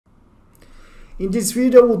In this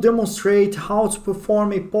video, we'll demonstrate how to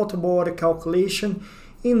perform a potable water calculation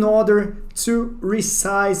in order to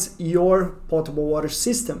resize your potable water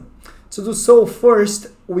system. To do so, first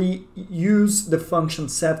we use the function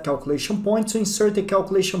setCalculationPoint to insert a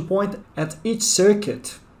calculation point at each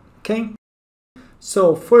circuit. Okay?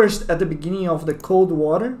 So first, at the beginning of the cold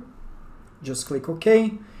water, just click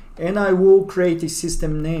OK, and I will create a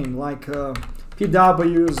system name like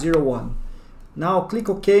PW01. Now click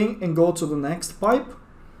OK and go to the next pipe.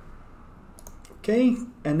 Okay,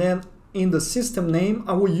 and then in the system name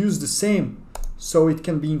I will use the same, so it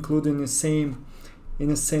can be included in the same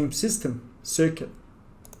system circuit.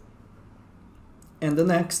 And the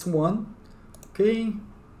next one, okay,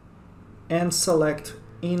 and select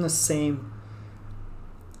in the same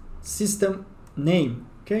system name.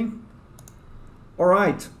 Okay, all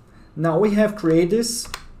right, now we have created this.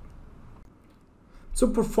 To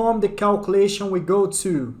perform the calculation, we come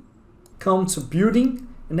to building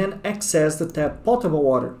and then access the tab potable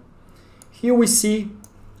water. Here we see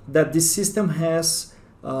that this system has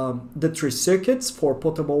the three circuits for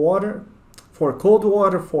potable water, for cold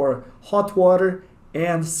water, for hot water,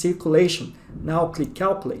 and circulation. Now click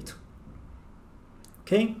calculate.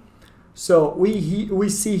 Okay, so we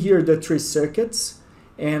see here the three circuits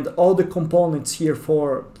and all the components here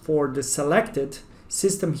for the selected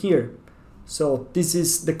system here. So this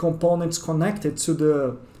is the components connected to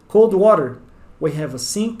the cold water. We have a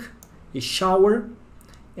sink, a shower,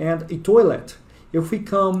 and a toilet. If we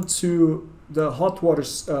come to the hot water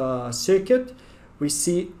circuit, we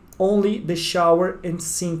see only the shower and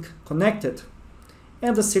sink connected,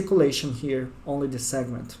 and the circulation here, only the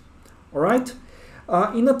segment. All right.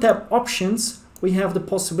 In the tab options, we have the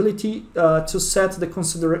possibility to set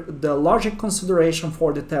the logic consideration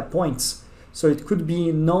for the tab points. So it could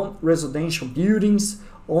be non-residential buildings,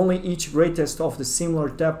 only each greatest of the similar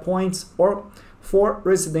tab points, or for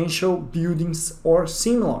residential buildings or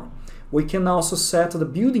similar. We can also set the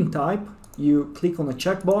building type. You click on the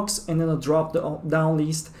checkbox, and in a drop down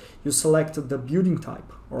list you select the building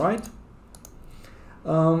type. All right.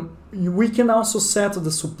 We can also set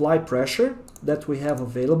the supply pressure that we have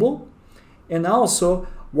available, and also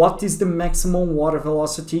what is the maximum water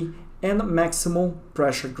velocity and maximum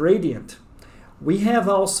pressure gradient. We have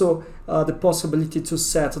also the possibility to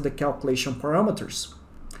set the calculation parameters.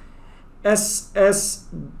 As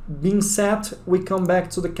being set, we come back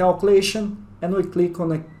to the calculation and we click on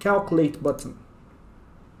the calculate button.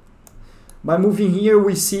 By moving here,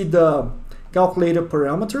 we see the calculated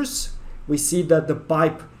parameters. We see that the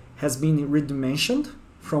pipe has been redimensioned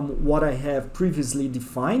from what I have previously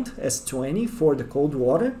defined as 20 for the cold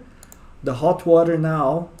water. The hot water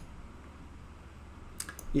now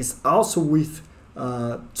is also with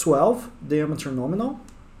 12 diameter nominal,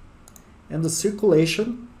 and the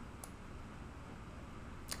circulation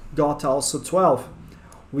got also 12.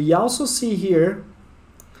 We also see here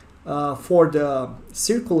for the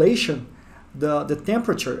circulation the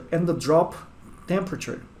temperature and the drop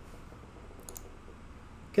temperature.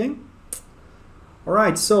 Okay. All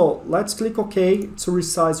right, so let's click OK to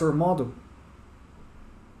resize our model.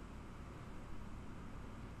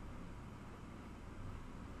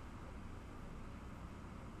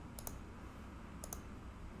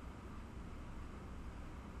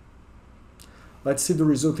 Let's see the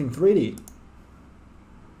result in 3D.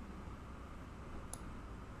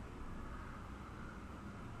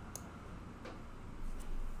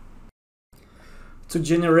 To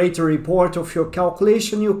generate a report of your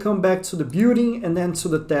calculation, you come back to the building and then to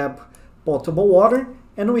the tab potable water,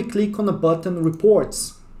 and we click on the button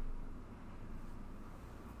reports.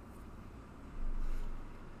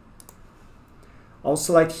 I'll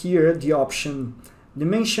select here the option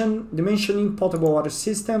dimensioning potable water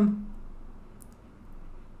system.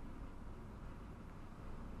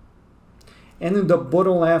 And in the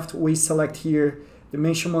bottom left, we select here the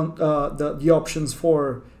measurement, the options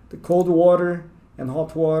for the cold water and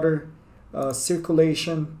hot water,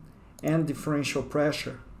 circulation, and differential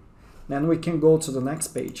pressure. Then we can go to the next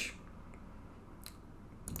page.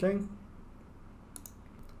 Okay.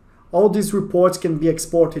 All these reports can be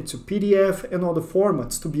exported to PDF and other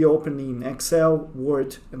formats to be opened in Excel,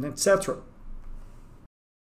 Word, and etc.